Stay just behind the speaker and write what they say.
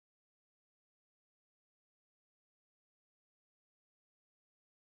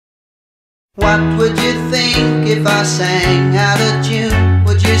What would you think if I sang out of tune?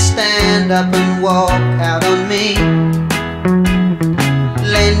 Would you stand up and walk out on me?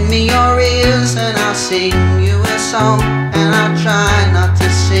 Lend me your ears and I'll sing you a song, and I'll try not to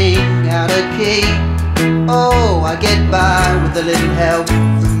sing out of key. Oh, I get by with a little help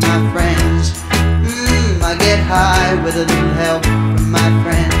from my friends. I get high with a little help from my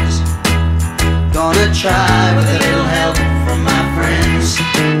friends. Gonna try with a little help from my friends.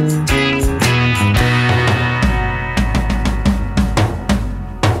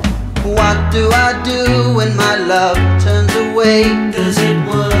 What do I do when my love turns away? Does it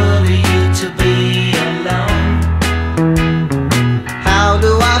worry you to be alone? How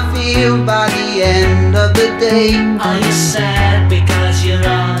do I feel by the end of the day? Are you sad because you're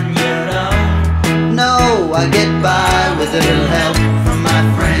on your own? No, I get by with a little help from my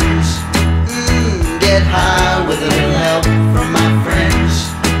friends. Get high with a little help from my friends.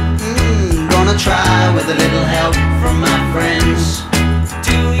 Gonna try with a little help from my friends.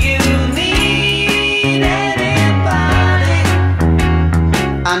 Do you need anybody?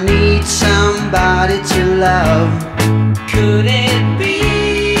 I need somebody to love. Could it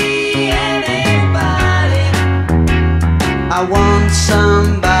be anybody? I want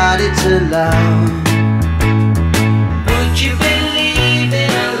somebody to love. Would you believe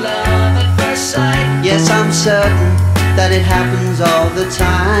in a love at first sight? Yes, I'm certain that it happens all the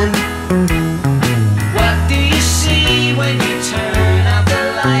time. What do you see when you turn out the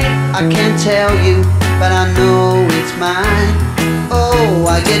light? I can't tell you, but I know it's mine. Oh,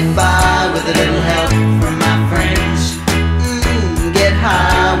 I get by with a little help from my friends. Get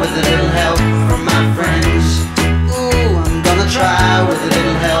high with a little help from my friends. Ooh, I'm gonna try with a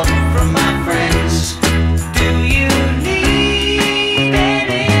little help from my friends. Do you need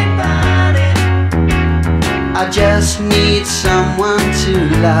anybody? I just need someone to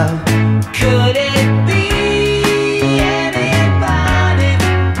love. Could it be anybody?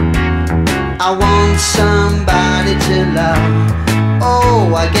 I want somebody to love. Oh,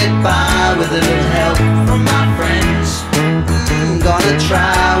 I get by with a little help from my friends. Gonna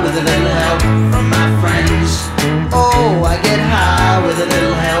try with a little help from my friends. Oh, I get high with a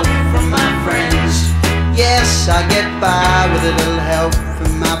little help from my friends. Yes, I get by with a little help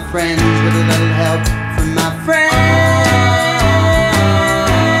from my friends. With a little help from my friends.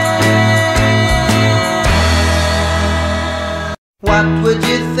 What would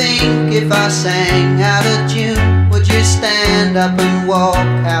you think if I sang out of tune? Would you stand up and walk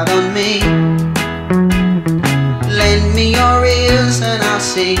out on me? Lend me your ears and I'll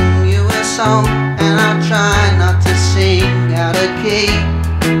sing you a song, and I'll try not to sing out of key.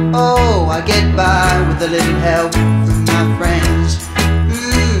 Oh, I get by with a little help from my friends.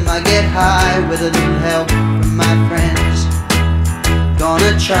 I get high with a little help from my friends.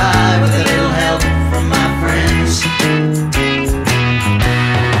 Gonna try with a little help from my friends.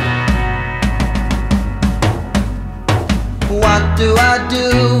 What do I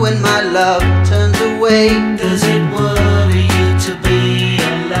do when my love turns away? Does it worry you to be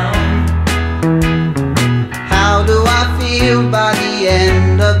alone? How do I feel by the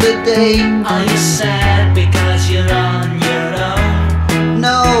end of the day? Are you sad because you're on your own?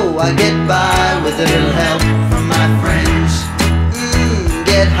 No, I get by with a little help from my friends.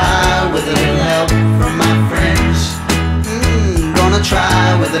 Get high with a little help from my friends. Gonna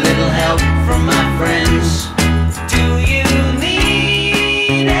try with a little help from my friends. Do you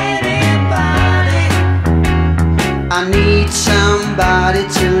need anybody? I need somebody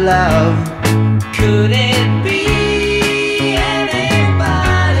to love. Could it be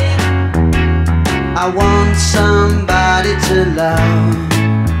anybody? I want somebody to love.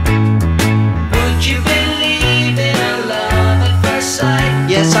 Would you believe in a love at first sight?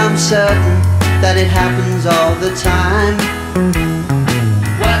 Yes, I'm certain that it happens all the time.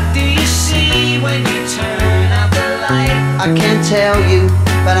 What do you see when you turn out the light? I can't tell you,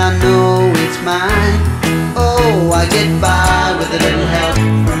 but I know it's mine. Oh, I get by with a little help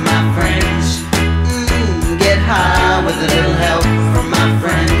from my friends. Get high with a little help from my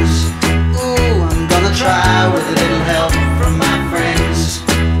friends. Ooh, I'm gonna try with a little help from my friends.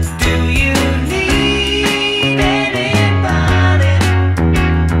 Do you need anybody?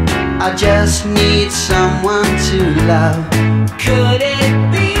 I just need someone to love. Could it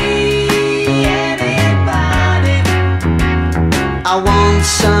be anybody? I want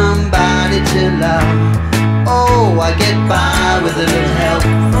somebody to love. Oh, I get by with a little help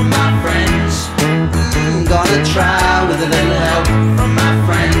from my friends. Gonna try with a little help from my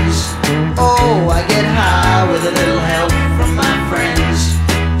friends. Oh, I get high with a little help from my friends.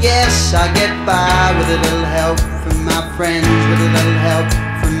 Yes, I get by with a little help from my friends. With a little help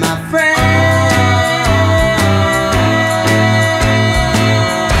from my friends.